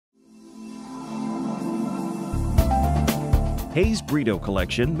Hay's Britto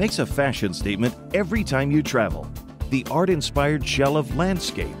collection makes a fashion statement every time you travel. The art-inspired shell of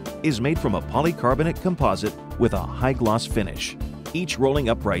Landscape is made from a polycarbonate composite with a high-gloss finish. Each rolling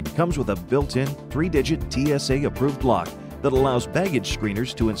upright comes with a built-in 3-digit TSA-approved lock that allows baggage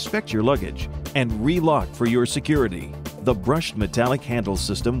screeners to inspect your luggage and relock for your security. The brushed metallic handle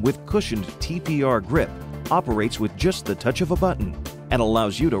system with cushioned TPR grip operates with just the touch of a button and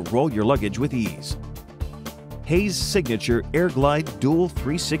allows you to roll your luggage with ease. Hay's signature AirGlide dual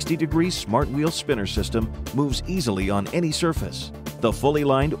 360-degree smart wheel spinner system moves easily on any surface. The fully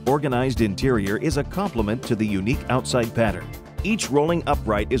lined, organized interior is a complement to the unique outside pattern. Each rolling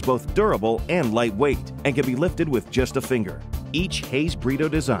upright is both durable and lightweight and can be lifted with just a finger. Each Hay's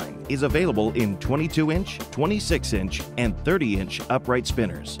Britto design is available in 22-inch, 26-inch, and 30-inch upright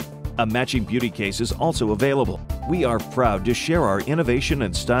spinners. A matching beauty case is also available. We are proud to share our innovation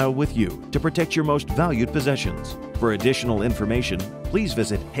and style with you to protect your most valued possessions. For additional information, please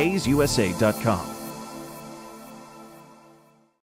visit heysusa.com.